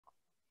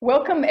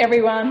Welcome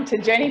everyone to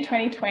Journey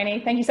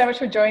 2020. Thank you so much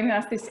for joining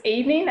us this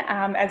evening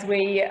as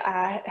we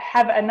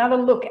have another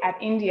look at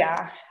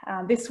India.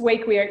 This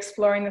week we are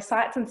exploring the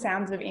sights and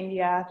sounds of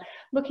India,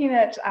 looking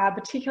at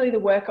particularly the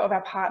work of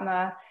our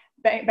partner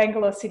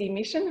Bangalore City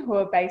Mission, who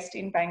are based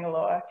in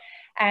Bangalore.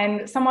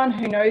 And someone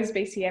who knows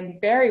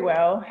BCM very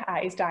well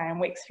is Dianne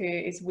Wicks, who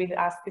is with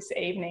us this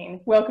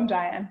evening. Welcome,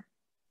 Dianne.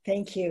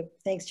 Thank you.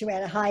 Thanks,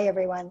 Joanna. Hi,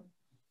 everyone.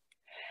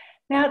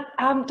 Now,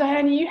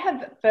 Dianne, you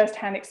have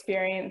first-hand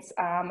experience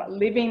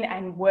living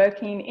and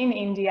working in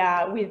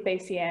India with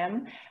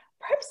BCM.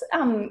 Perhaps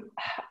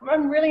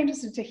I'm really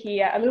interested to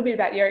hear a little bit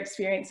about your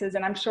experiences,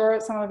 and I'm sure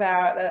some of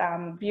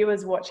our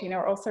viewers watching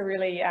are also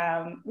really,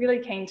 really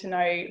keen to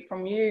know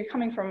from you,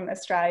 coming from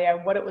Australia,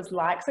 what it was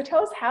like. So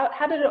tell us,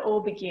 how did it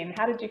all begin?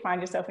 How did you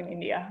find yourself in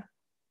India?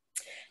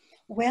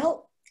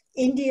 Well,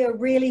 India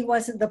really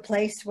wasn't the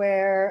place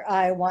where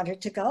I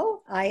wanted to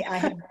go. I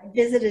had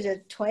visited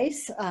it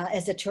twice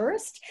as a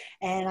tourist,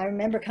 and I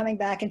remember coming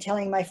back and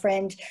telling my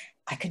friend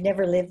I could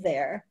never live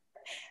there.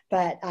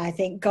 But I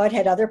think God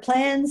had other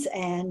plans,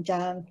 and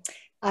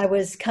I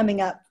was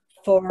coming up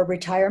for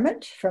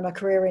retirement from a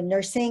career in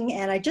nursing,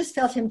 and I just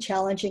felt him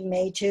challenging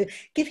me to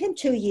give him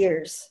 2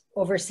 years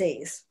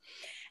overseas.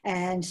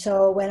 And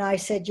so when I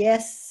said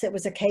yes, it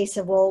was a case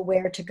of, well,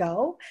 where to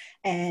go?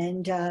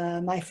 And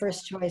my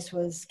first choice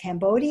was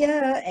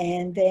Cambodia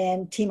and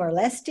then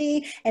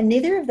Timor-Leste, and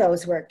neither of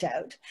those worked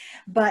out.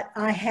 But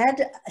I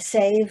had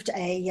saved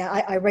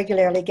I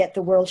regularly get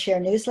the World Share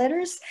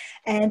newsletters,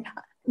 and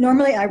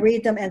normally I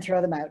read them and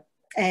throw them out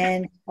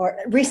or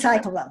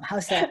recycle them.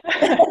 How's that?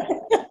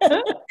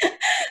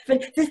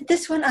 But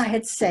this one I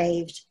had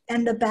saved,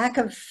 and the back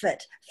of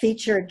it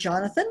featured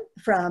Jonathan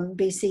from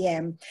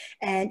BCM,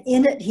 and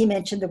in it he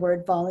mentioned the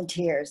word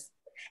volunteers,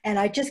 and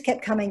I just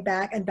kept coming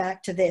back and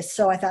back to this.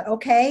 So I thought,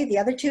 okay, the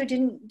other two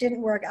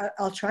didn't work.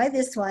 I'll try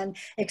this one.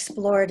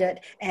 Explored it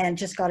and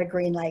just got a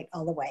green light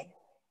all the way.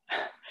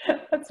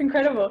 That's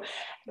incredible.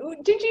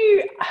 Did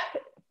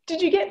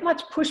you get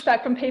much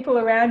pushback from people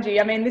around you?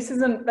 I mean, this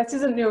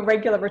isn't your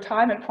regular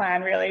retirement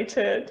plan, really,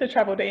 to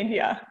travel to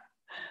India.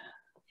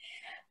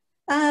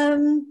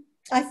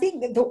 I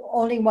think that the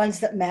only ones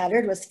that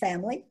mattered was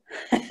family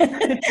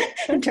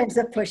in terms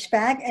of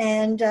pushback,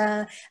 and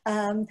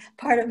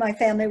part of my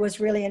family was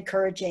really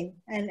encouraging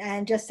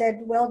and just said,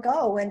 well,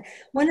 go. And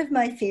one of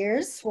my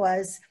fears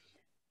was,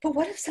 but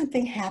what if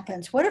something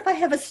happens? What if I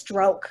have a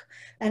stroke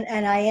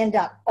and I end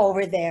up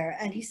over there?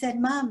 And he said,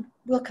 Mom,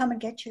 we'll come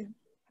and get you.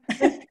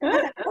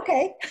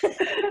 Okay.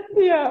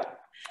 Yeah,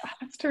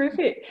 that's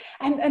terrific.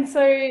 And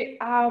so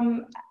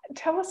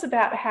tell us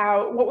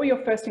about what were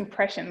your first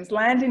impressions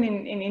landing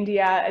in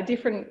India, a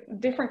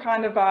different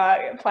kind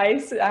of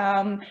place.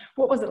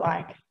 What was it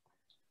like?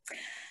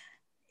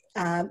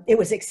 It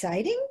was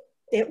exciting.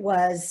 It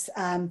was,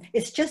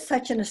 it's just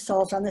such an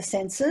assault on the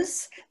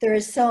senses. There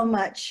is so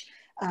much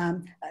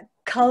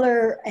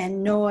color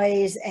and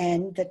noise,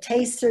 and the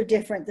tastes are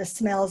different, the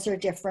smells are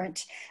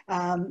different.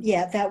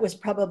 Yeah, that was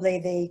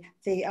probably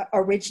the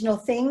original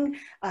thing.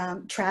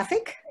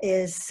 Traffic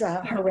is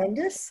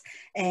horrendous,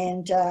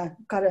 and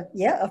got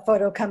a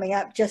photo coming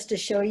up just to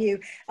show you.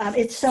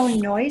 It's so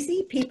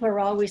noisy. People are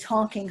always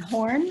honking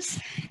horns,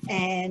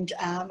 and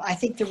I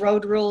think the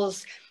road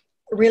rules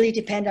really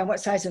depend on what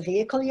size of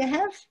vehicle you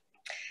have.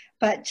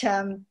 But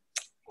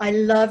I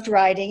loved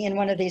riding in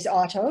one of these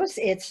autos.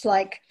 It's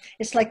like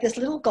this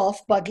little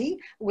golf buggy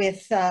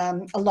with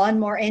a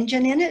lawnmower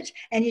engine in it,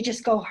 and you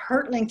just go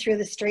hurtling through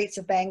the streets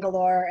of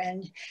Bangalore,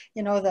 and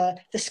you know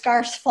the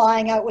scarfs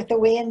flying out with the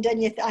wind,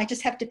 and I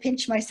just have to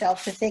pinch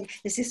myself to think,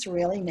 is this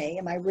really me?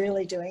 Am I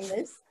really doing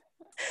this?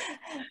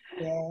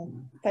 Yeah,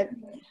 but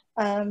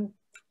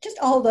just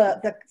all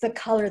the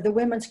color, the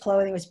women's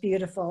clothing was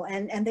beautiful,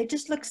 and they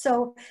just looked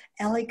so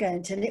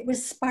elegant, and it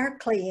was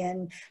sparkly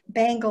and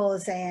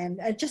bangles and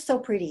just so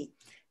pretty.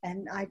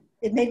 And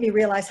it made me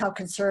realize how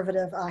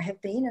conservative I have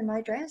been in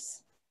my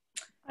dress.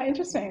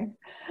 Interesting.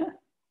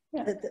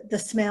 Yeah. The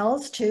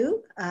smells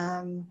too.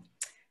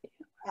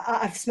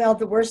 I've smelled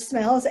the worst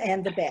smells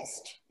and the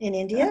best in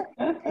India,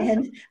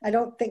 and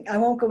I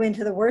won't go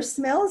into the worst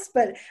smells,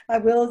 but I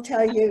will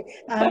tell you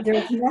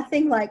there's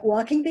nothing like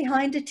walking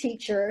behind a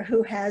teacher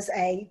who has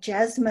a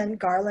jasmine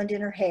garland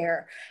in her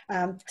hair,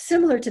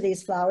 similar to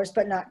these flowers,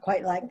 but not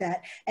quite like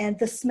that. And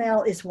the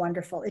smell is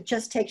wonderful. It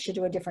just takes you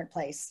to a different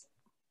place.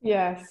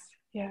 Yes.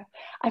 Yeah,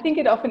 I think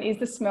it often is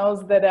the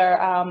smells that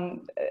are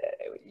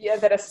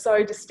that are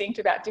so distinct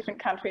about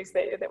different countries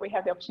that we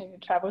have the opportunity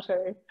to travel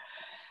to.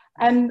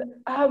 And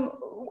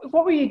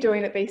what were you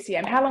doing at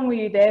BCM? How long were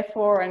you there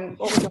for, and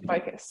what was your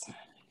focus?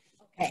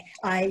 Okay,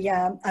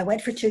 I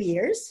went for 2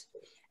 years,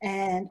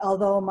 and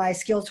although my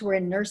skills were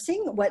in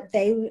nursing, what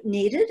they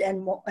needed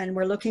and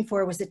were looking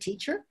for was a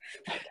teacher,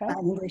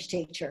 an English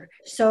teacher.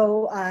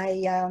 So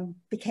I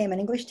became an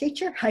English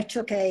teacher. I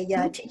took a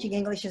teaching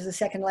English as a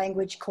second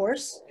language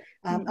course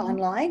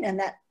online, and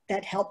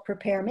that helped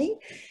prepare me.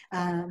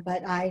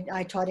 But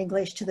I taught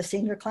English to the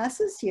senior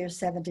classes, years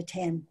 7 to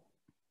 10.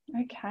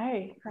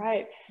 Okay,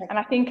 great. And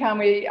I think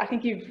I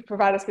think you've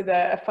provided us with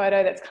a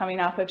photo that's coming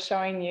up of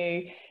showing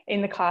you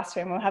in the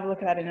classroom. We'll have a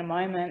look at that in a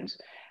moment.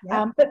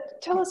 Yep.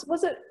 But tell us,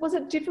 was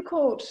it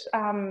difficult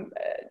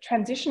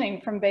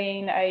transitioning from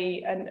being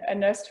a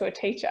nurse to a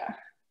teacher?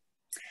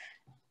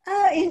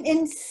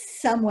 In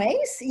some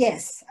ways,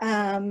 yes.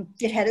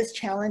 It had its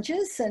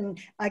challenges, and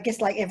I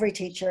guess like every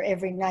teacher,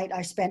 every night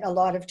I spent a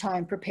lot of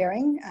time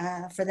preparing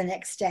for the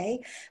next day.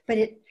 But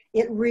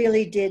it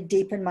really did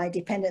deepen my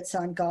dependence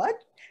on God,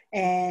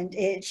 and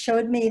it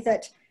showed me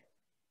that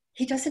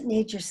He doesn't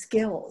need your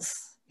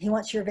skills. He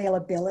wants your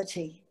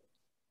availability.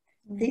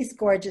 These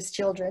gorgeous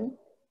children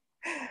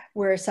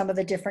were some of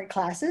the different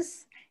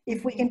classes.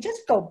 If we can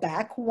just go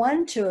back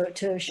one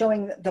to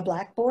showing the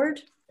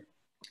blackboard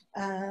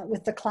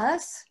with the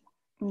class.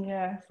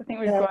 Yes, I think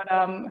we've got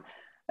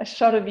a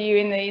shot of you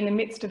in the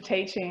midst of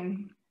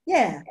teaching.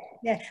 Yeah,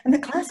 and the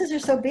classes are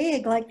so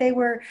big. Like they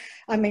were,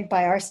 I mean,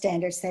 by our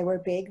standards, they were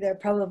big. They're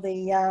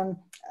probably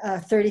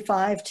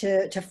 35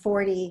 to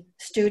 40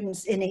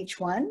 students in each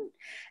one,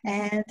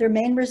 and their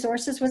main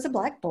resources was a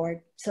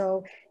blackboard.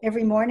 So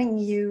every morning,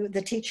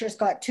 the teachers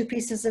got 2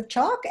 pieces of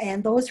chalk,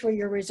 and those were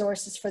your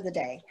resources for the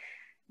day.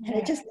 And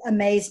it just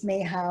amazed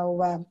me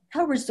how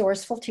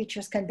resourceful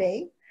teachers can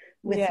be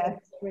with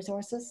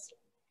resources.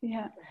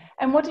 Yeah.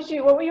 And what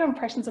were your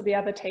impressions of the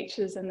other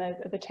teachers and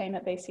the team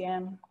at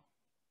BCM?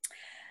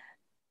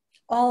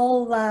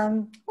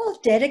 All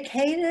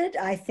dedicated.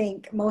 I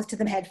think most of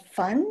them had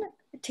fun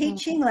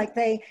teaching. Like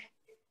they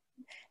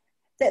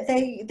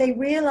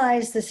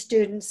realize the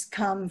students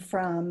come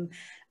from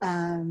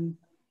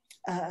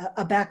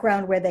a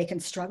background where they can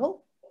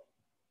struggle.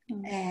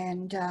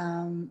 And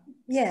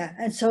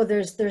and so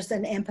there's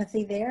an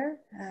empathy there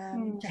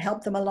to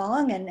help them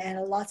along, and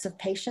lots of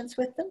patience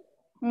with them.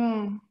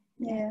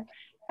 Yeah.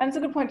 And it's a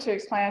good point to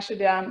explain. I should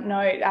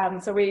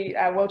note, so we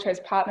World Chair's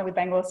partner with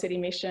Bangalore City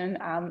Mission,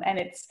 and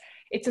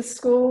it's a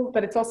school,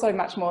 but it's also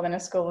much more than a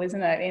school,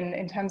 isn't it?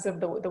 In terms of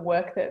the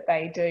work that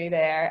they do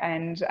there,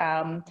 and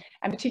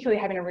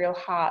particularly having a real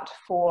heart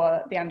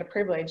for the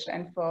underprivileged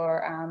and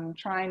for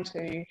trying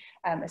to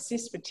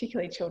assist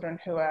particularly children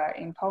who are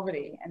in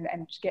poverty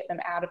and to get them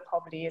out of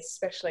poverty,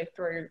 especially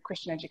through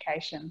Christian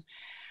education.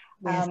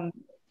 Yes.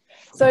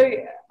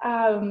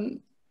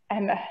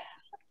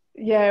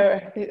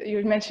 Yeah, you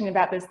were mentioning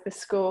about the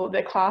school,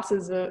 the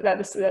classes,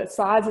 the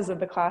sizes of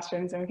the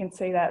classrooms, and we can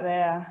see that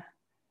there.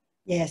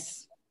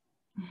 Yes.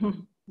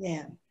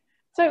 Yeah.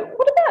 So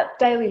what about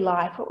daily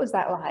life? What was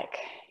that like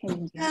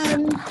in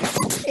India?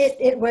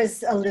 It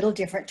was a little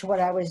different to what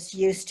I was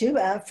used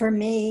to. For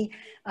me,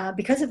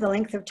 because of the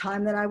length of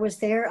time that I was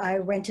there, I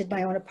rented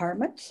my own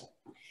apartment.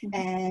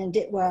 And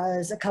it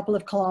was a couple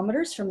of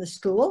kilometers from the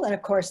school. And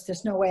of course,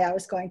 there's no way I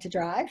was going to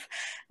drive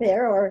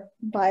there or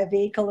buy a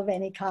vehicle of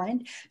any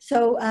kind.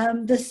 So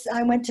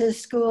I went to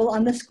school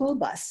on the school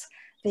bus.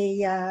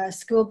 The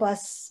school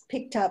bus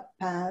picked up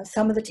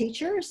some of the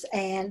teachers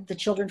and the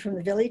children from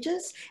the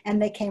villages,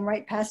 and they came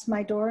right past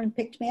my door and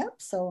picked me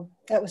up. So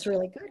that was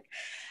really good.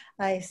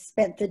 I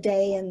spent the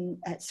day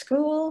at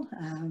school.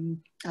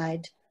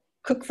 I'd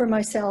cook for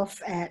myself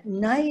at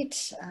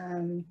night,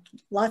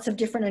 lots of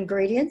different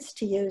ingredients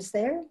to use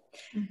there.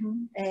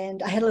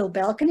 And I had a little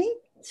balcony,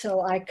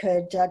 so I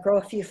could grow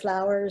a few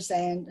flowers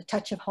and a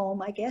touch of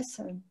home, I guess,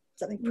 or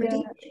something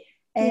pretty,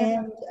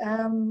 and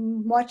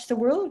watch the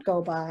world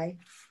go by.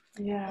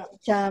 Yeah.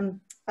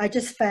 I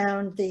just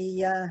found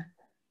the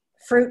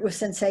fruit was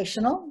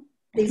sensational.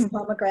 These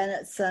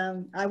pomegranates,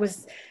 I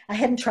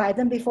hadn't tried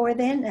them before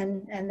then,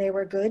 and they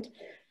were good.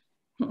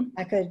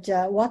 I could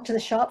walk to the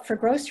shop for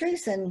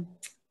groceries, and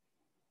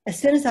as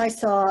soon as I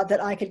saw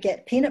that I could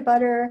get peanut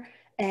butter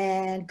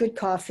and good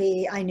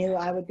coffee, I knew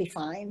I would be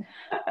fine.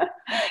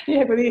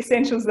 Yeah, with the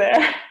essentials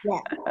there.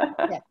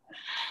 Yeah.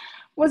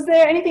 Was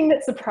there anything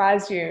that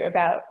surprised you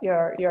about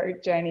your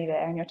journey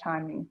there and your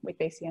time with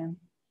BCM?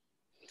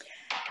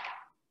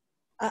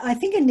 I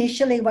think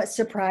initially what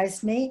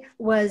surprised me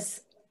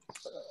was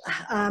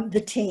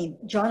the team,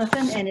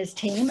 Jonathan and his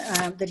team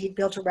that he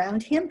built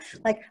around him.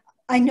 Like,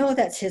 I know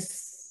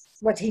that's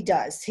what he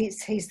does.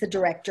 He's the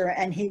director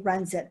and he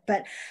runs it.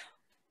 But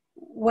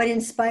what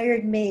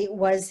inspired me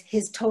was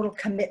his total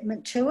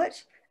commitment to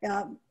it.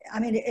 I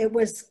mean, it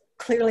was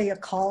clearly a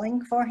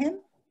calling for him.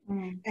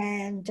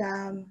 And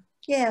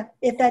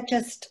if that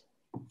just,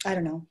 I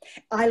don't know,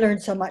 I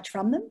learned so much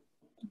from them.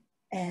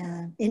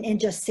 And in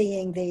just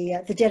seeing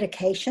the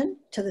dedication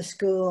to the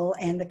school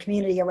and the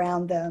community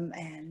around them.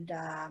 And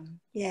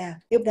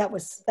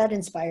that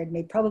inspired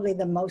me probably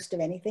the most of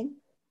anything.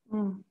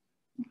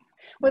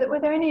 Were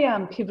there any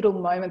pivotal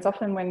moments?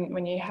 Often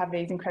when you have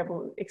these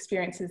incredible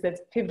experiences,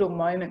 there's pivotal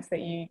moments that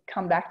you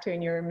come back to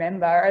and you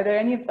remember. Are there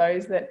any of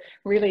those that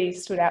really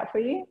stood out for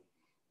you?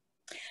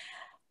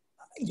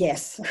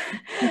 Yes,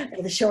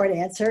 the short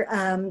answer.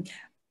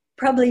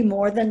 Probably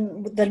more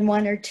than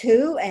one or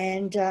two.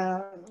 And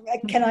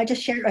can I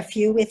just share a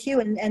few with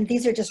you? And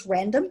these are just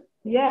random.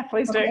 Yeah,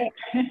 please do.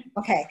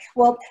 Okay.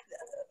 Well,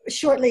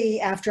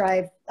 shortly after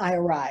I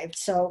arrived,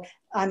 so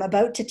I'm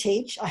about to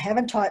teach. I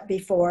haven't taught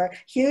before,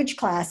 huge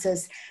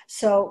classes.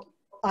 So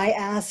I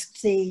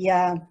asked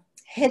the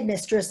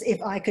headmistress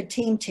if I could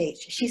team teach.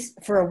 She's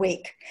for a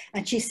week.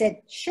 And she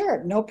said,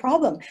 sure, no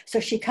problem. So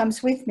she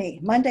comes with me.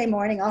 Monday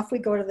morning, off we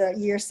go to the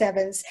year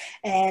 7s,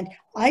 and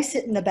I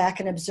sit in the back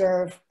and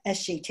observe as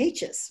she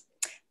teaches.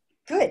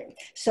 Good.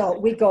 So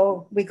we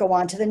go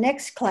on to the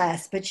next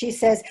class, but she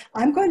says,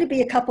 I'm going to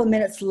be a couple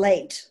minutes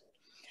late.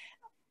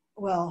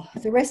 Well,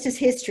 the rest is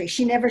history.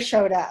 She never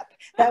showed up.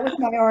 That was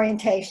my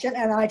orientation,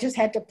 and I just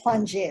had to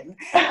plunge in.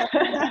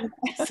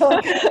 So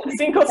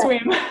sink or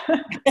swim.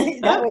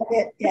 That was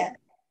it. Yeah.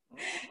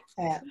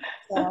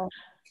 So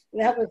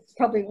that was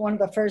probably one of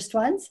the first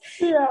ones.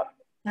 Yeah.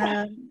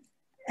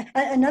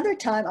 Another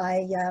time,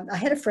 I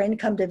had a friend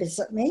come to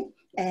visit me,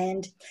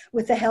 and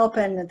with the help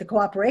and the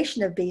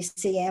cooperation of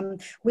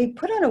BCM, we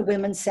put on a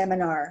women's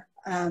seminar,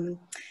 and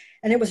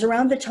it was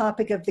around the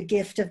topic of the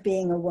gift of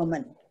being a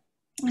woman.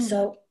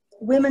 So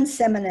women's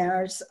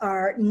seminars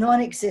are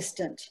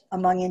non-existent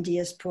among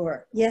India's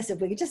poor. Yes, if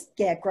we could just,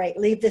 yeah, great,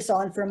 leave this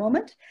on for a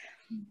moment.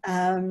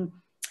 And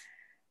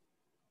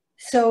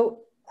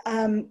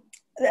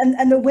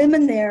the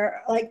women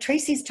there, like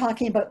Tracy's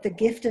talking about the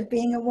gift of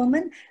being a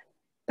woman,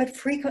 but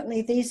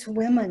frequently these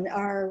women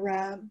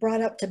are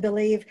brought up to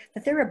believe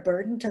that they're a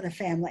burden to the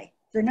family.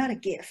 They're not a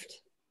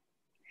gift.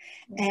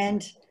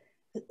 And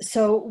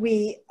so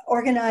we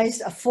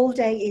organized a full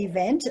day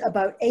event,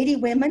 about 80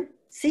 women.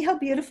 See how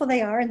beautiful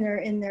they are in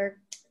their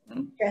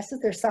dresses,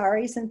 their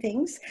saris and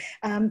things.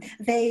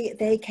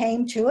 They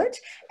came to it,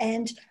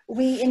 and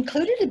we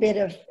included a bit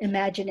of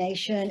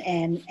imagination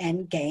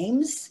and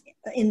games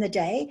in the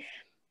day.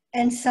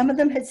 And some of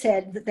them had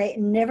said that they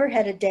never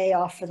had a day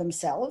off for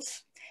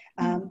themselves.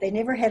 They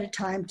never had a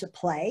time to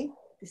play.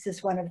 This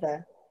is one of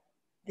the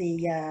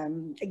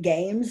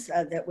games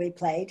that we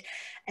played,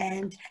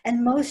 and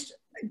most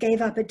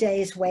gave up a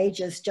day's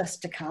wages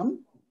just to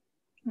come.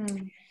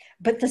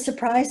 But the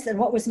surprise and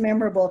what was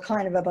memorable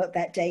kind of about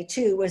that day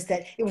too was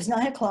that it was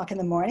 9 o'clock in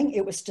the morning.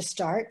 It was to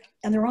start,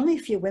 and there were only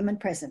a few women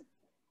present.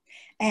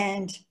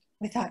 And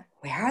we thought,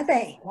 where are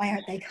they? Why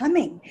aren't they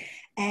coming?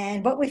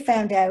 And what we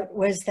found out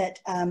was that,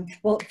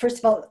 well, first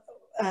of all,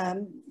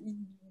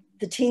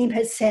 the team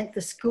had sent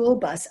the school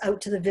bus out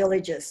to the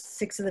villages,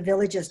 6 of the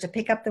villages, to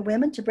pick up the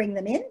women, to bring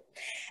them in.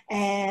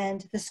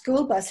 And the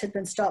school bus had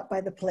been stopped by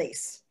the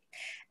police.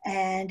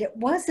 And it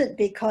wasn't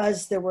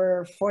because there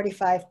were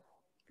 45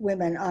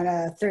 women on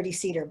a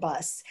 30-seater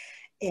bus.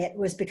 It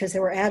was because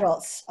there were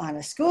adults on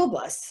a school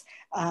bus.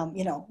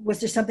 You know, was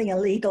there something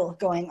illegal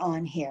going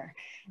on here?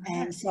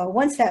 And so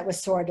once that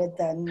was sorted,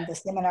 then the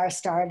seminar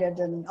started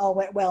and all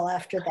went well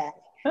after that.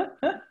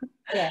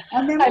 Yeah,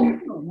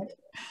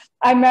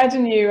 I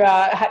imagine you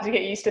had to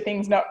get used to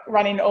things not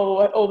running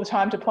all the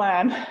time to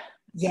plan.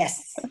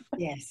 Yes,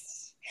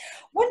 yes.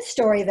 One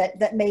story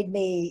that made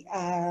me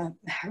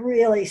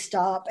really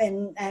stop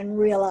and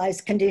realize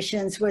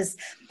conditions was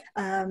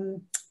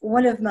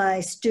one of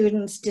my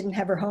students didn't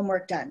have her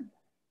homework done.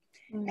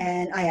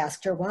 And I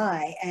asked her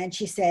why. And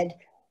she said,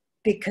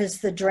 because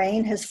the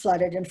drain has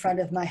flooded in front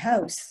of my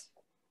house.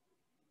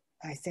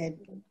 I said,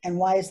 and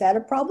why is that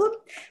a problem?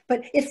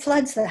 But it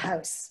floods the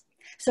house.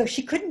 So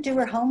she couldn't do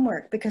her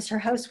homework because her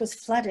house was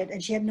flooded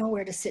and she had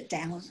nowhere to sit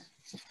down.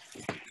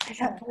 I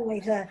thought,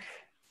 boy,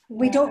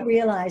 we don't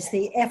realize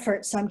the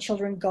effort some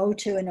children go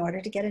to in order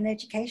to get an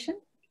education.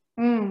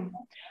 And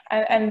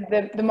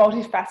the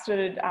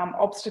multifaceted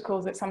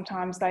obstacles that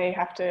sometimes they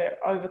have to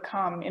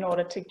overcome in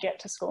order to get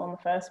to school in the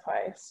first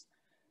place.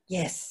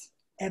 Yes,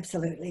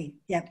 absolutely.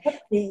 Yeah.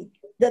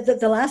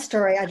 The last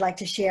story I'd like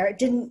to share, it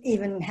didn't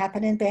even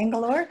happen in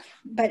Bangalore,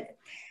 but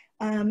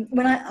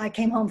when I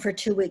came home for a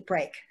 2-week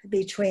break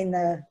between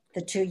the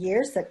 2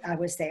 years that I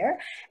was there,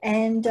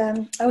 and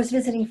I was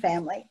visiting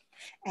family.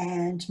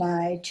 And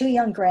my 2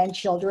 young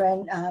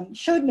grandchildren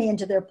showed me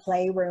into their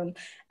playroom,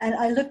 and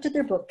I looked at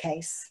their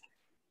bookcase.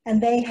 And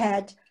they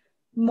had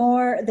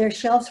their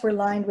shelves were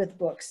lined with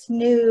books,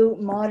 new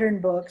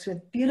modern books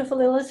with beautiful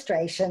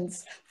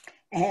illustrations.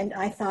 And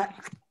I thought,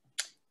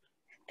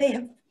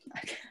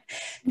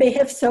 they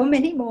have so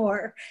many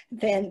more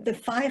than the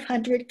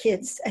 500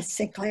 kids at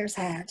Sinclair's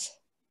had.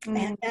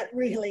 And that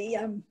really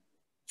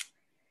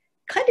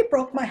kind of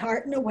broke my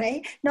heart in a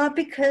way, not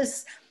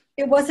because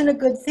it wasn't a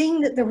good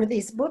thing that there were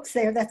these books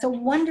there. That's a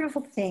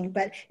wonderful thing,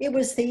 but it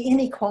was the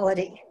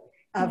inequality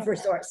of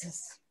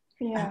resources.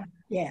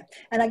 Yeah,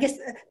 and I guess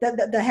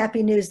the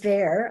happy news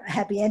there,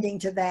 happy ending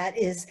to that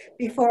is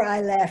before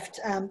I left,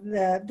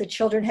 the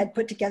children had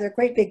put together a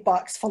great big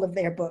box full of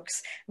their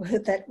books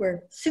that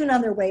were soon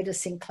on their way to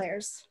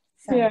Sinclair's.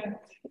 So,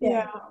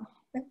 yeah.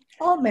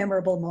 All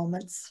memorable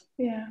moments.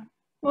 Yeah.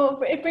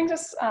 Well, it brings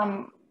us,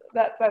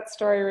 that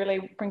story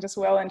really brings us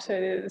well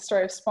into the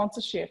story of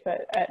sponsorship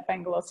at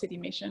Bangalore City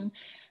Mission.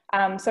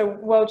 So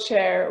World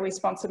Share, we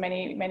sponsor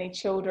many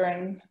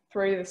children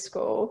through the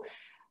school.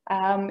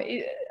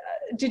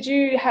 Did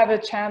you have a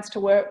chance to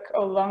work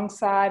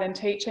alongside and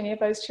teach any of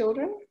those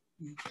children?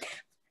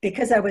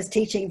 because I was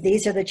teaching,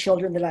 these are the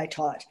children that I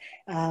taught.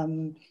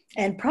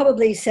 And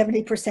probably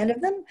 70%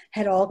 of them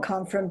had all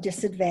come from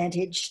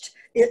disadvantaged,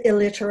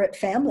 illiterate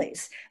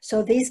families.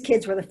 So these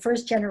kids were the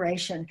first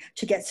generation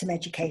to get some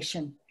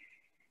education.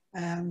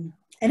 And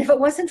if it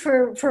wasn't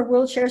for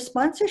wheelchair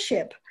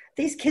sponsorship,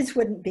 these kids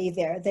wouldn't be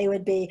there. They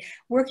would be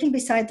working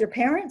beside their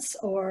parents,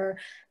 or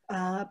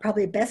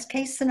probably best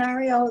case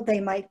scenario, they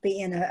might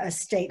be in a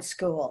state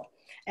school.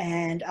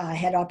 And I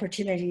had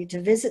opportunity to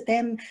visit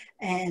them,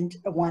 and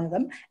one of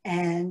them,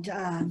 and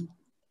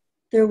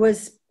there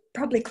was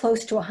probably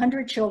close to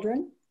 100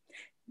 children.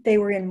 They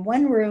were in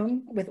one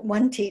room with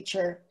one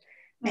teacher,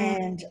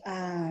 and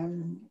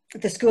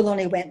the school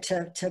only went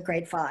to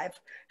grade 5.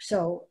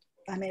 So,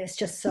 I mean, it's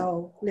just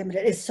so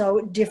limited. It's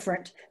so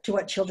different to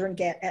what children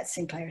get at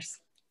Sinclair's.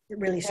 It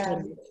really stood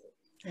out.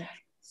 Yeah.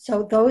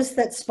 So those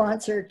that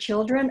sponsor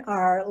children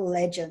are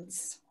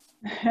legends.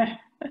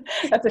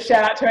 That's a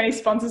shout out to any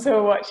sponsors who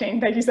are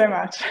watching. Thank you so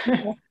much.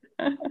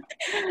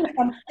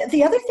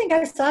 The other thing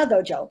I saw,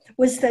 though, Jo,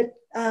 was that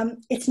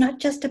it's not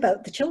just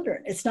about the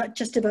children. It's not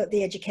just about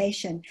the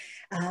education.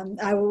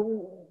 I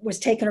was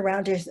taken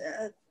around to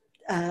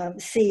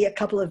see a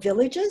couple of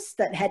villages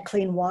that had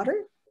clean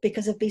water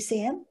because of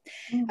BCM.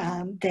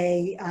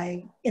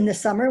 In the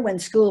summer when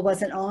school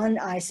wasn't on,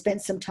 I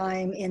spent some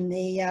time in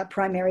the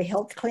primary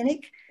health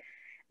clinic,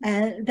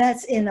 and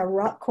that's in a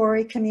rock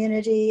quarry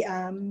community.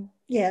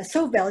 Yeah,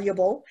 so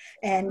valuable,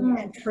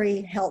 and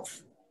free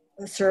health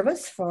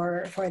service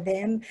for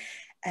them.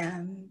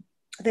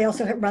 They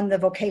also run the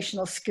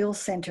vocational skills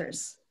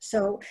centers.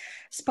 So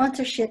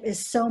sponsorship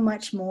is so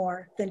much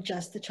more than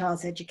just the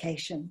child's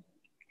education.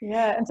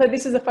 Yeah, and so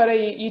this is a photo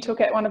you took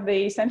at one of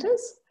the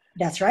centers?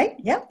 That's right.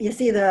 Yep. You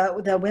see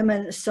the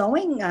women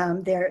sewing.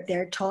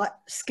 They're taught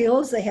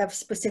skills. They have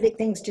specific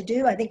things to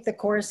do. I think the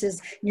course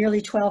is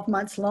nearly 12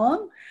 months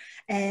long.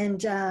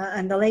 And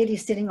the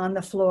ladies sitting on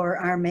the floor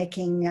are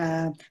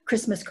making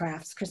Christmas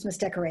crafts, Christmas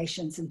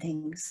decorations and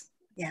things.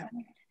 Yeah.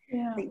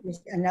 Yeah.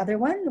 There's another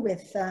one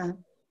with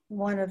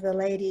one of the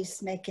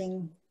ladies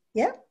making,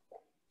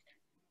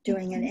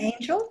 doing an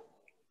angel.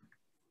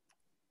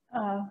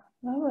 Oh,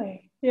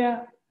 lovely.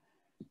 Yeah.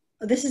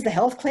 This is the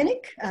health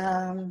clinic,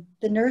 the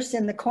nurse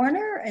in the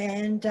corner,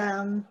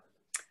 and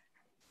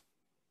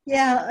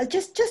yeah,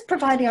 just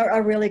providing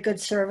a really good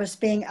service,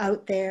 being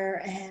out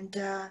there. And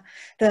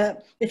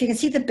if you can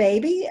see the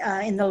baby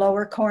in the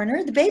lower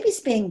corner, the baby's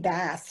being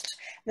bathed.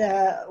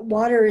 The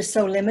water is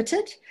so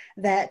limited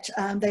that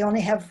they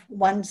only have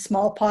one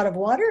small pot of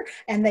water,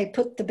 and they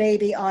put the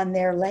baby on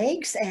their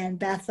legs and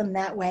bath them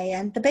that way.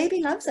 And the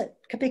baby loves it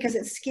because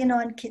it's skin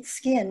on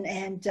skin.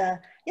 And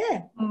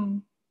yeah,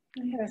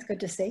 that's good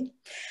to see.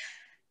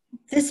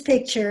 This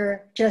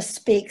picture just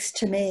speaks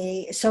to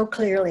me so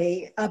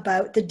clearly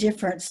about the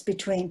difference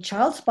between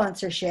child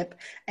sponsorship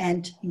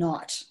and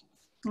not.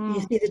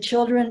 You see the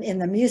children in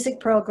the music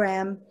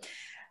program.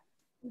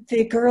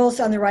 The girls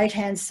on the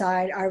right-hand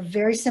side are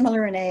very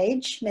similar in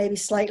age, maybe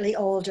slightly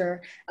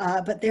older,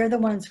 but they're the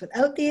ones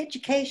without the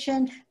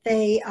education.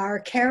 They are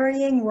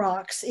carrying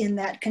rocks in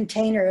that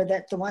container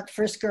that the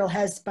first girl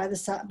has by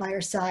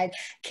her side,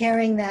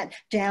 carrying that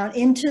down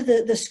into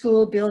the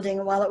school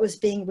building while it was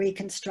being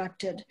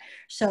reconstructed.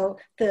 So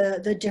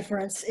the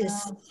difference is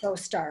so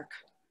stark.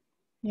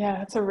 Yeah,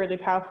 that's a really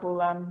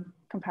powerful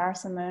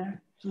comparison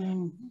there.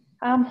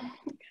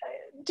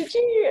 Did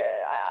you,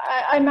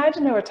 I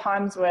imagine there were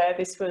times where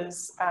this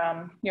was,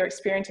 your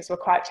experiences were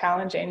quite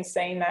challenging,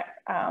 seeing that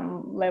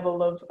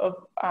level of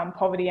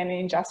poverty and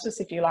injustice,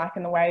 if you like,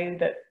 in the way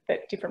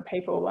that different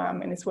people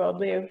in this world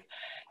live.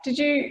 Did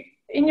you,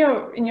 in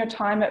your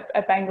time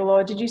at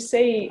Bangalore, did you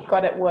see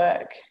God at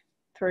work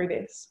through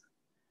this?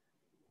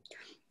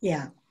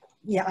 Yeah,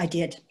 I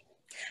did.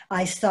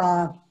 I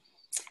saw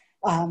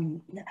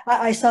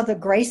the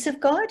grace of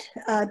God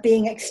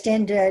being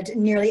extended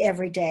nearly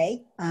every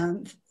day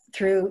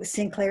through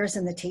Sinclair's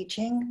and the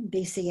teaching,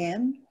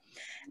 BCM.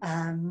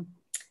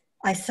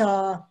 I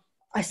saw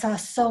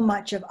so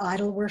much of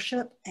idol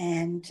worship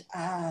and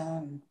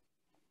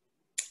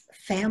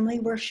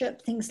family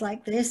worship, things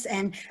like this,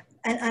 and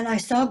I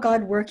saw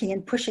God working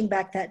and pushing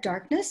back that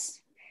darkness.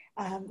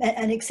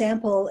 An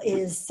example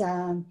is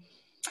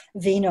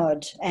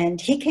Vinod, and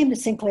he came to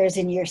Sinclair's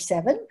in year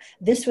 7.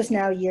 This was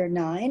now year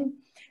 9.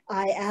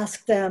 I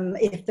asked them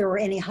if there were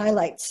any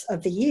highlights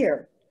of the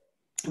year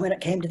when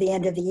it came to the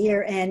end of the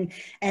year, and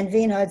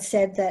Vinod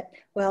said that,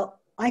 well,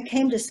 I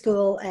came to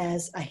school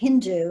as a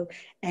Hindu,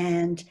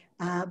 and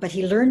but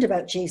he learned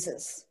about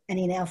Jesus, and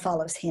he now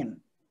follows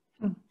him.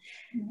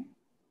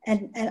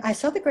 And I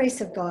saw the grace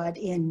of God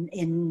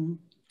in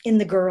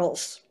the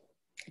girls,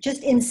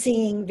 just in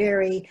seeing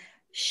very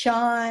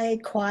shy,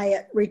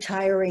 quiet,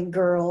 retiring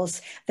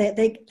girls.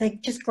 They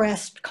just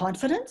grasped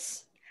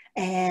confidence,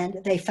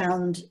 and they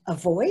found a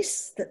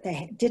voice, that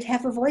they did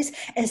have a voice,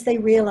 as they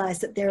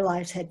realized that their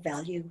lives had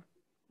value.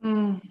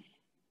 Even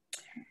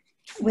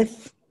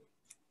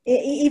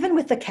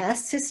with the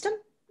caste system,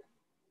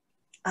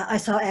 I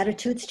saw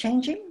attitudes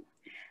changing.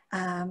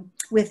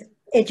 With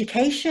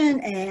education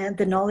and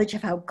the knowledge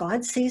of how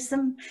God sees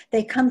them,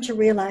 they come to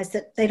realize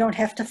that they don't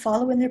have to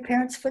follow in their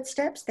parents'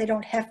 footsteps. They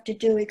don't have to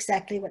do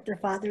exactly what their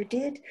father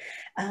did.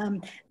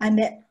 I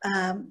met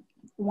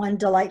one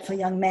delightful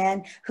young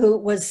man who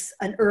was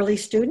an early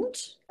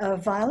student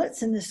of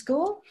Violet's in the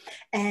school,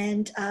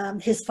 and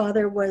his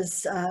father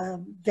was a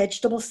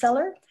vegetable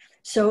seller,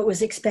 so it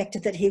was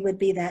expected that he would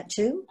be that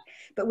too.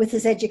 But with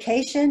his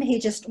education, he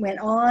just went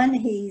on.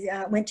 He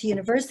went to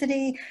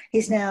university.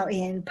 He's now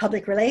in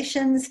public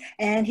relations,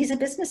 and he's a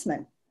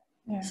businessman.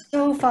 Yeah.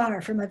 So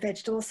far from a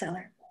vegetable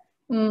seller.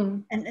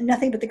 And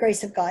nothing but the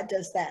grace of God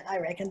does that, I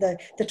reckon,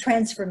 the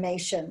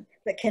transformation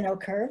that can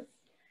occur.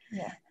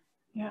 Yeah,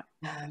 yeah.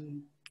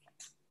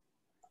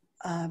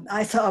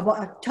 I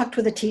talked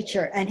with a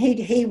teacher, and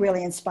he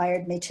really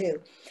inspired me too.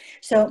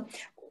 So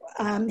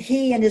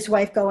he and his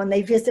wife go and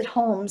they visit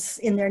homes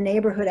in their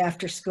neighborhood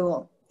after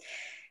school.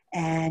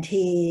 And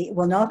he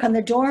will knock on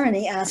the door and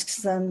he asks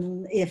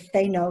them if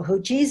they know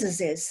who Jesus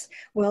is.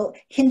 Well,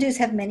 Hindus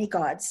have many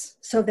gods,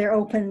 so they're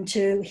open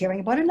to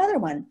hearing about another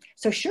one.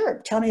 So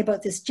sure, tell me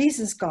about this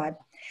Jesus God.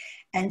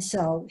 And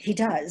so he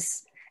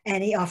does,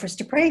 and he offers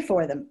to pray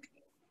for them.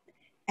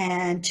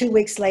 And 2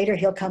 weeks later,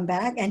 he'll come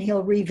back and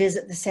he'll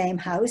revisit the same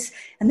house.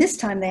 And this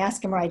time they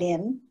ask him right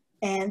in,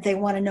 and they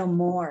want to know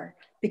more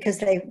because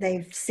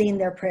they've seen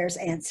their prayers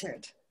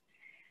answered.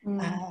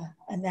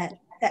 And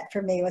that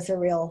for me was a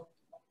real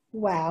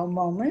wow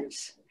moment.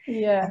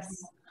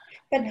 Yes.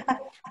 But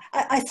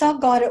I saw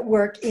God at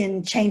work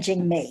in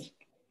changing me.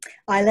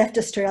 I left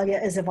Australia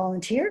as a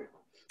volunteer,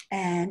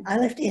 and I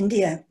left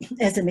India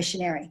as a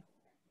missionary.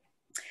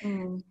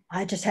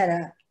 I just had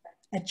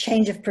a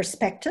change of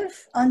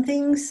perspective on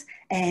things,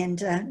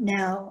 and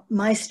now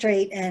my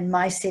state and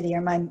my city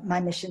are my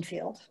mission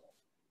field.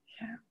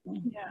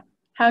 Yeah.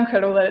 How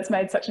incredible that it's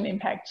made such an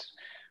impact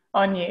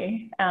on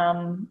you,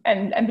 and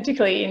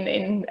particularly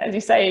in as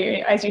you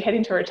say, as you head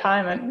into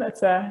retirement.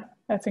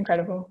 That's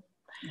incredible.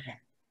 Okay.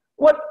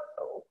 What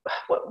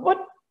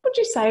would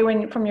you say,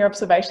 when from your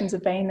observations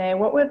of being there,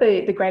 what were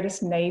the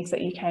greatest needs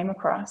that you came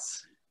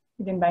across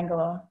within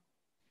Bangalore?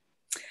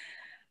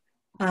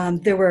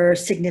 There were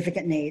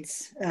significant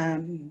needs,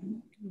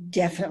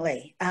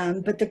 definitely,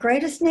 but the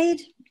greatest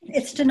need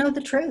is to know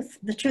the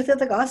truth of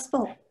the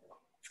gospel,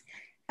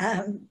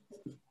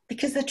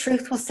 because the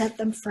truth will set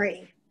them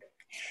free.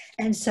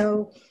 And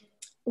so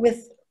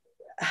with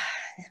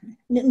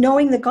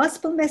knowing the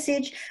gospel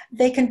message,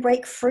 they can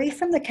break free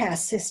from the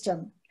caste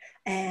system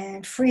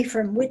and free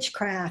from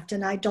witchcraft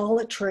and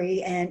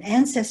idolatry and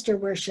ancestor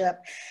worship.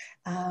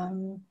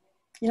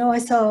 I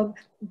saw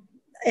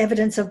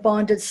evidence of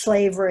bonded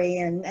slavery,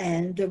 and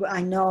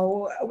I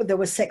know there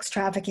was sex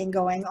trafficking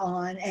going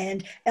on,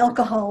 and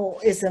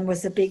alcoholism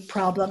was a big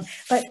problem.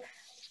 But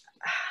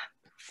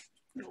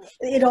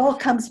it all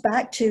comes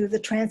back to the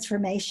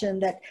transformation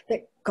that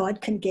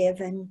God can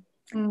give, and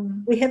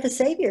we have a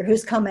Savior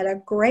who's come at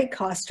a great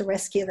cost to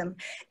rescue them,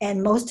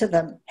 and most of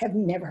them have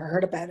never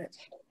heard about it.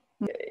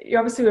 You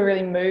obviously were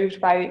really moved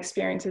by the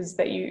experiences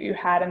that you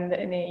had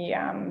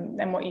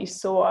and what you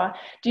saw.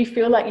 Do you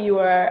feel like you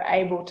were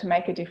able to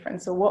make a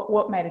difference, or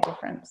what made a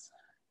difference?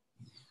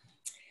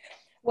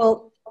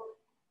 Well,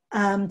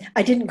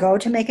 I didn't go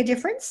to make a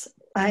difference.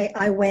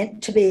 I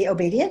went to be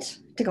obedient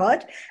to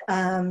God,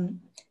 and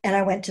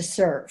I went to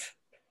serve.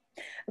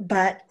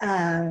 But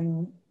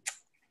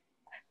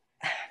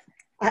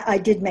I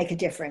did make a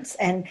difference.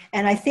 And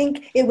I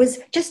think it was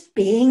just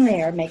being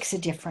there makes a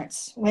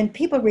difference. When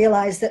people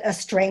realize that a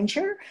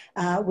stranger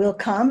will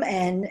come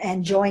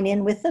and join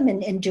in with them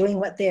in doing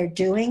what they're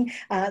doing,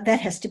 that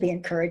has to be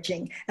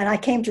encouraging. And I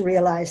came to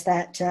realize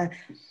that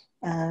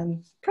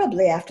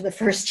probably after the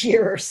first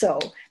year or so,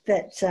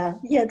 that,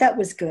 that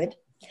was good.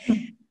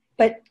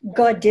 But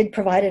God did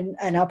provide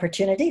an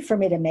opportunity for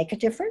me to make a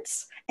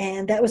difference,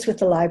 and that was with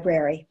the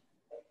library.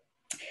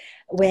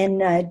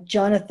 When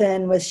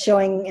Jonathan was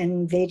showing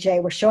and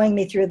Vijay were showing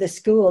me through the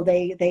school,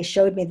 they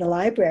showed me the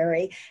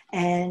library,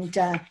 and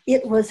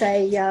it was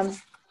a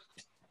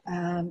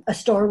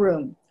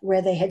storeroom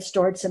where they had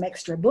stored some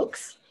extra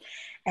books,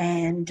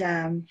 and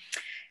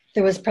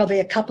there was probably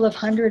a couple of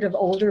hundred of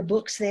older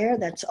books there.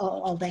 That's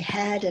all they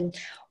had. And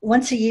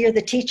once a year,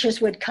 the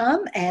teachers would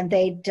come and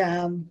they'd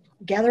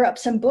gather up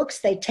some books.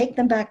 They'd take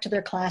them back to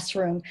their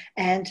classroom,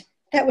 and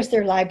that was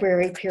their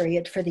library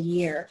period for the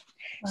year.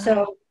 Wow.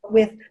 So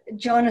with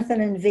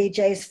Jonathan and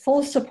Vijay's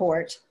full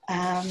support,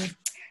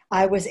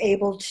 I was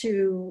able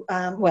to,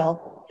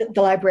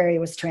 the library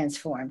was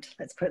transformed,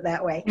 let's put it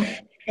that way.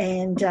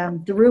 And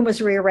the room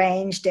was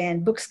rearranged,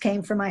 and books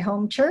came from my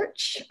home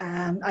church.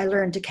 I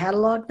learned to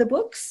catalog the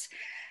books,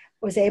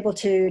 was able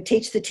to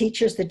teach the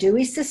teachers the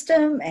Dewey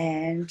system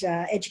and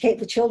educate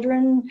the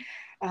children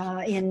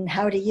in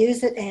how to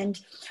use it. And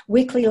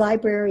weekly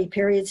library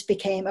periods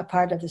became a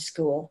part of the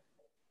school.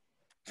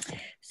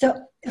 So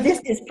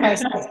this is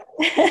priceless.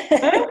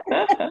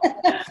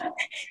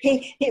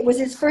 It was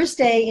his first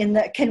day in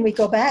the, can we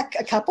go back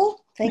a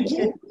couple? Thank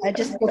you. I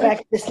just go back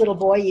to this little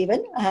boy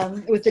even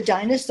with the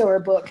dinosaur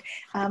book.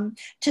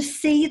 To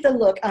see the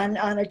look on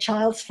a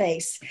child's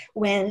face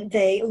when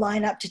they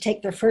line up to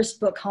take their first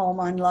book home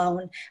on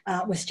loan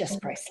was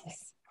just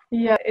priceless.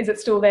 Yeah. Is it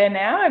still there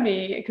now?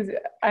 Because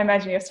I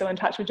imagine you're still in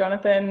touch with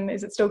Jonathan.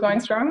 Is it still going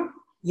strong?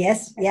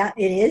 Yes, yeah,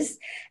 it is.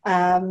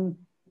 They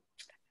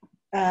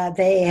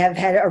have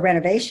had a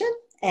renovation,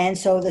 and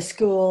so the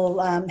school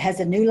has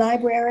a new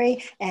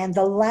library, and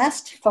the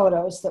last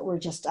photos that were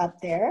just up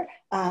there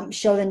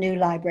show the new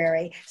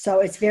library. So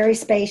it's very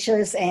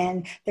spacious,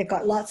 and they've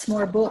got lots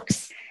more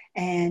books,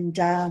 and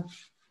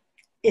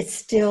it's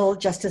still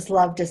just as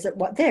loved as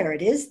there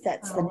it is.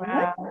 That's the new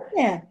one.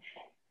 Yeah.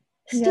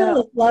 Still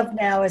as loved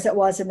now as it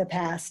was in the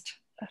past.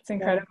 That's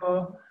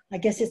incredible. I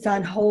guess it's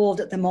on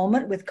hold at the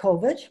moment with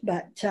COVID,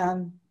 but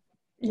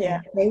yeah,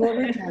 they will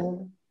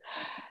return.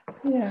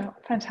 Yeah,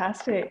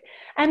 fantastic.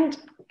 And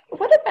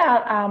what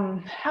about,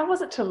 how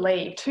was it to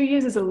leave? 2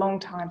 years is a long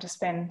time to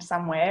spend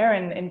somewhere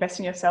and invest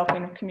in yourself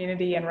in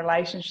community and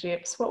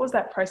relationships. What was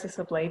that process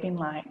of leaving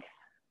like?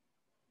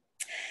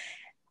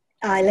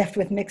 I left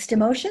with mixed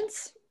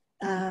emotions.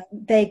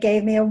 They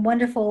gave me a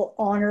wonderful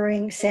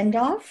honoring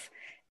send-off,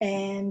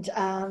 and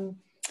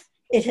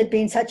it had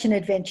been such an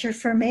adventure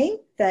for me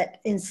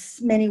that in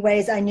many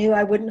ways I knew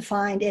I wouldn't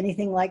find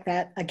anything like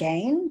that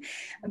again.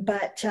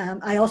 But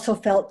I also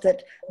felt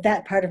that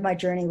that part of my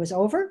journey was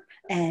over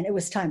and it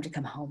was time to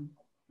come home.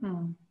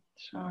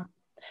 Sure.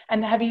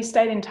 And have you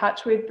stayed in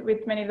touch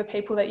with many of the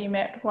people that you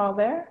met while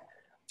there?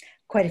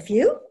 Quite a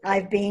few.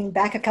 I've been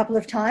back a couple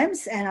of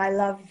times, and I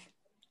love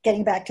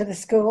getting back to the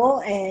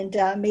school and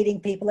meeting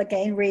people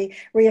again,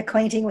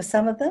 reacquainting with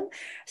some of them.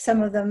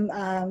 Some of them,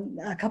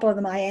 a couple of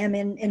them I am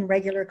in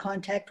regular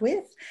contact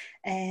with,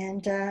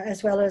 and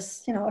as well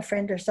as, you know, a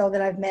friend or so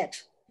that I've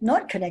met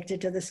not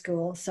connected to the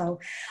school. So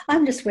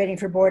I'm just waiting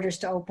for borders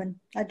to open.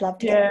 I'd love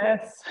to.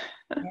 Yes.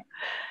 Yeah.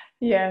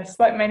 Yes,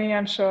 like many,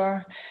 I'm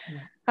sure. Yeah.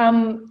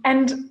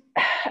 And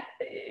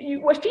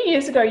a few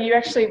years ago, you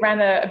actually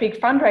ran a big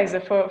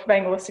fundraiser for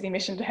Bangalore City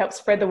Mission to help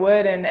spread the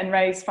word and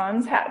raise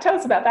funds. Tell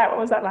us about that. What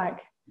was that like?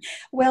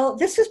 Well,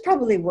 this was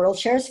probably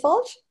WorldShare's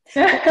fault.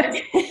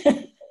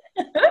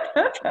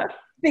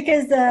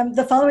 Because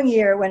the following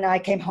year when I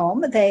came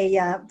home,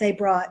 they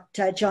brought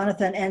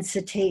Jonathan and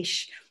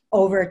Satish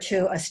over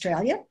to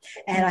Australia,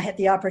 and I had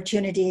the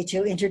opportunity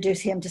to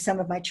introduce him to some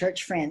of my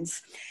church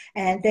friends,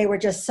 and they were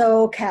just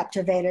so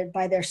captivated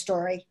by their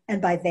story and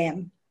by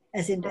them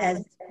as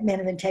men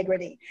of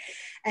integrity.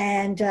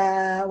 And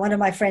one of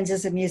my friends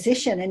is a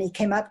musician, and he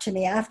came up to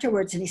me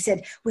afterwards and he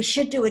said, "We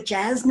should do a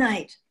jazz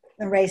night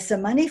and raise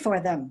some money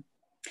for them."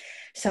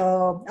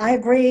 So I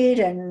agreed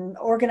and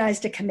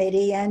organized a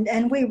committee,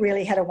 and we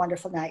really had a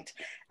wonderful night.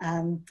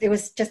 It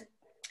was just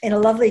in a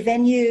lovely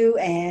venue,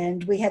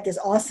 and we had this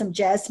awesome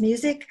jazz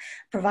music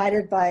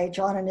provided by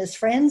John and his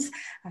friends,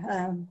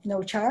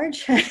 no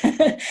charge.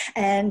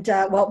 And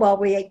while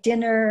we ate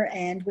dinner,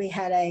 and we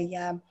had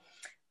a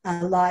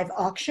live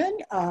auction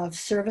of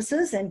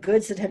services and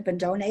goods that had been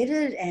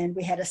donated, and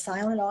we had a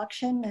silent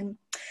auction, and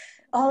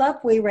all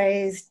up we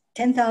raised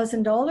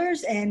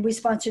 $10,000, and we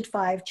sponsored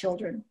 5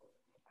 children.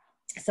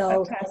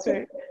 So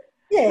fantastic.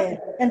 Yeah,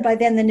 and by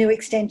then the new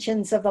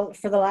extensions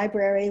for the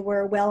library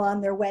were well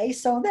on their way,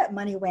 so that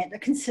money went a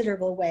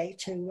considerable way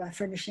to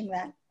furnishing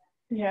that.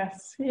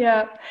 Yes,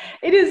 yeah,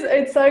 it is.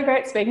 It's so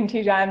great speaking to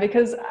you, Dianne,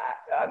 because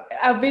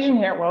our vision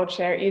here at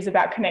WorldShare is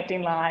about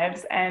connecting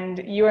lives, and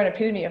you're an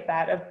epitome of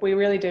that. We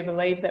really do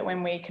believe that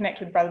when we connect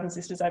with brothers and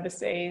sisters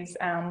overseas,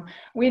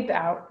 with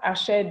our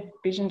shared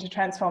vision to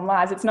transform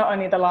lives, it's not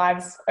only the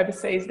lives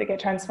overseas that get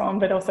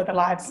transformed, but also the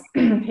lives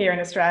here in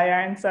Australia.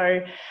 And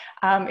so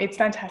it's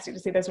fantastic to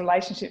see those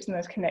relationships and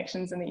those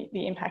connections and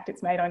the impact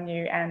it's made on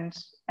you and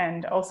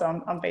also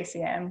on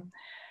BCM.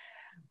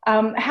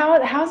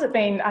 How's it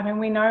been? I mean,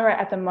 we know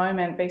at the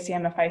moment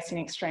BCM are facing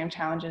extreme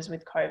challenges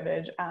with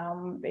COVID.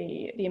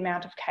 The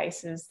amount of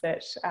cases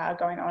that are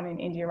going on in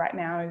India right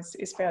now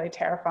is fairly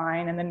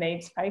terrifying, and the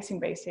needs facing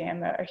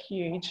BCM are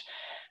huge.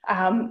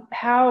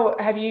 How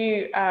are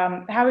you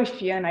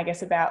feeling, I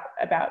guess, about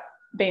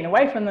being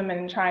away from them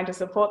and trying to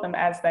support them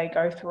as they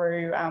go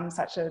through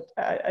such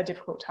a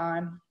difficult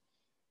time?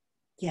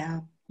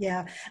 Yeah,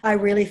 I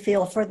really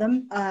feel for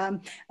them.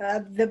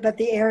 But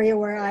the area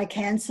where I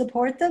can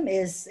support them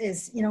is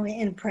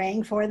in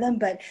praying for them,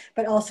 but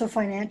also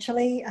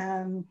financially.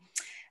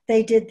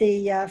 They did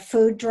the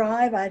food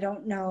drive. I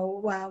don't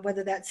know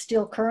whether that's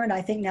still current.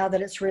 I think now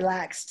that it's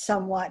relaxed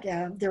somewhat,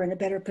 they're in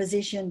a better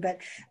position.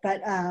 But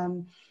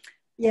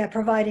yeah,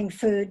 providing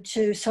food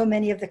to so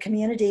many of the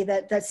community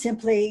that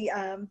simply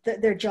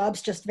their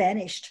jobs just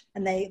vanished,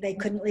 and they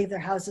couldn't leave their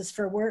houses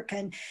for work.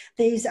 And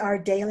these are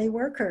daily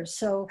workers.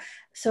 So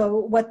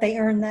what they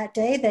earn that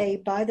day,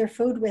 they buy their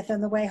food with on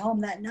the way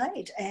home that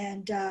night.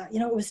 And,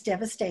 it was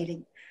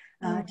devastating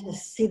to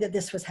see that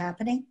this was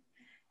happening.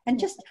 And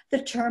just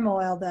the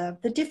turmoil,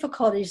 the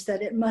difficulties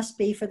that it must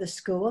be for the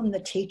school and the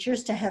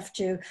teachers to have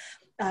to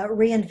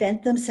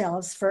reinvent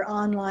themselves for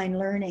online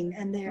learning,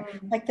 and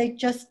they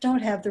just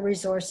don't have the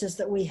resources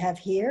that we have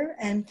here.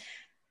 And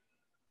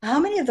how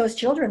many of those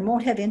children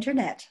won't have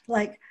internet?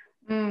 Like,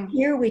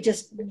 here we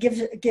just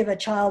give a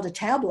child a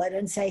tablet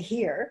and say,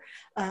 here,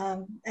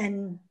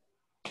 and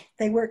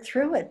they work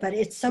through it, but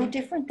it's so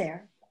different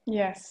there.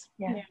 Yes.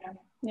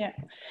 Yeah.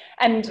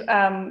 And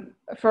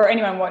for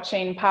anyone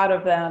watching, part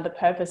of the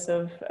purpose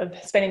of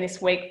spending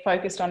this week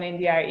focused on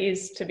India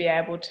is to be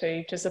able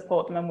to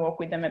support them and walk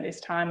with them at this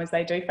time as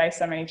they do face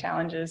so many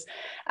challenges.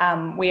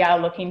 We are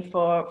looking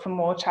for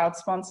more child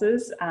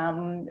sponsors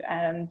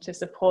and to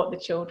support the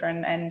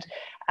children, and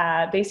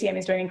BCM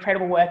is doing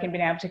incredible work in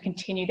being able to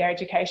continue their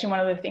education. One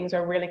of the things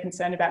we're really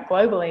concerned about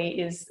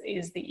globally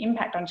is the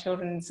impact on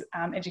children's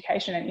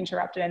education and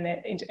interrupted in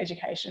their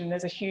education.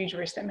 There's a huge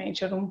risk that many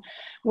children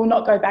will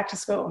not go back to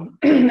school,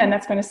 and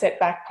that's going to set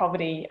back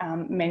poverty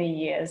many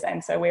years.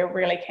 And so we're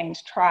really keen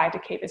to try to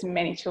keep as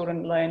many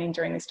children learning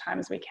during this time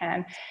as we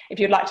can. If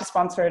you'd like to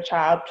sponsor a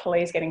child,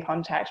 please get in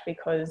contact,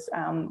 because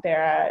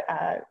there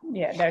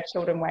are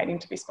children waiting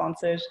to be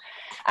sponsored.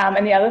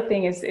 And the other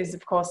thing is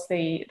of course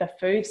the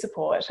food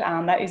support.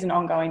 That is an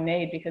ongoing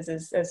need, because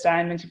as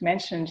Dianne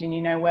mentioned, and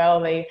you know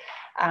well, the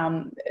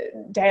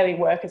daily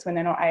workers, when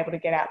they're not able to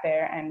get out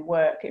there and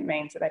work, it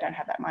means that they don't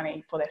have that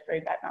money for their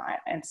food that night.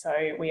 And so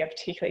we are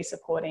particularly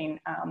supporting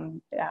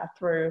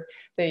through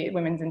the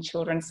Women's and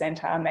Children's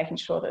Centre, making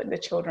sure that the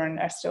children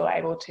are still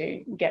able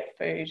to get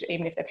food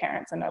even if their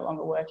parents are no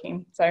longer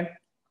working. So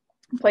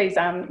please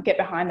get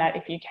behind that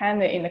if you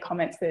can. In the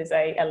comments there's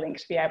a link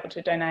to be able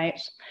to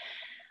donate.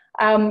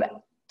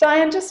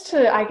 Dianne, just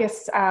to, I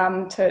guess,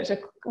 to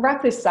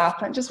wrap this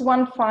up, just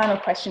one final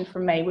question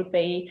from me would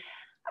be,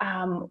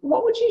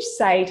 what would you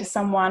say to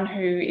someone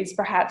who is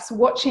perhaps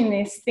watching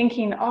this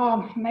thinking,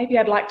 oh, maybe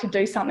I'd like to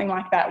do something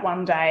like that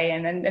one day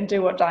and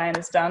do what Dianne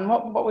has done?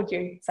 What would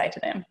you say to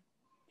them?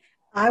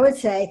 I would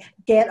say,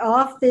 get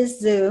off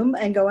this Zoom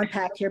and go and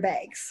pack your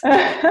bags.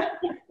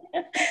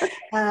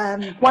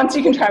 Once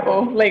you can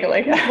travel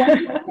legally.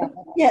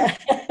 Yeah.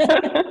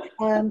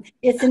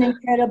 It's an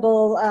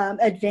incredible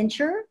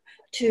adventure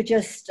to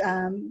just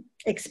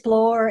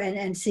explore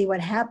and see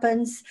what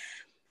happens.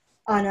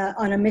 On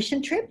a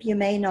mission trip, you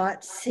may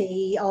not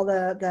see all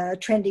the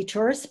trendy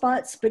tourist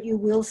spots, but you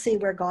will see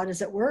where God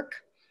is at work.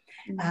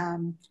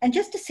 And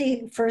just to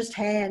see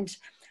firsthand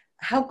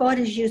how God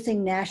is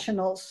using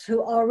nationals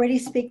who already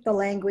speak the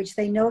language,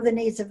 they know the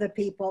needs of the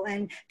people,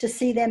 and to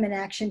see them in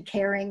action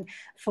caring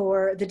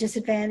for the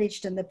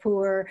disadvantaged and the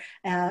poor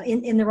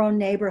in their own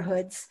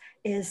neighborhoods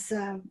is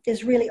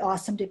really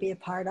awesome to be a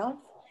part of.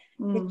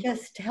 It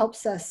just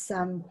helps us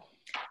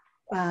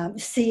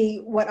see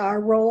what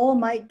our role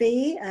might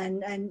be,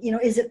 and you know,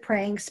 is it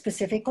praying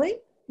specifically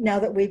now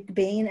that we've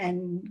been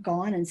and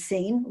gone and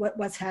seen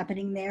what's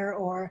happening there,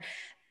 or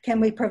can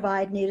we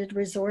provide needed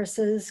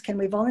resources? Can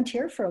we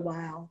volunteer for a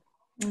while?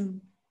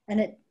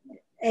 And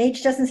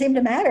age doesn't seem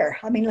to matter.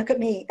 I mean, look at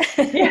me.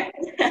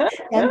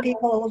 Young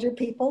people, older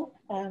people.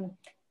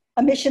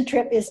 A mission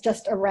trip is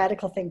just a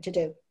radical thing to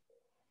do.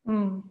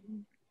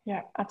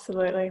 Yeah,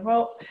 absolutely.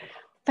 Well,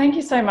 thank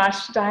you so much,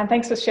 Dianne.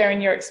 Thanks for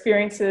sharing your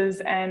experiences,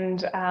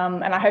 and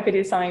I hope it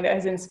is something that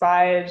has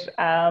inspired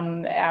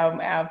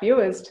our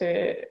viewers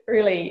to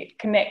really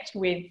connect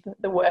with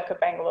the work of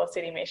Bangalore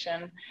City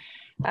Mission.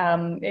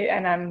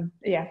 And I'm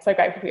so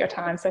grateful for your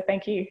time. So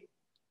thank you.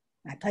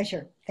 My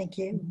pleasure. Thank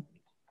you.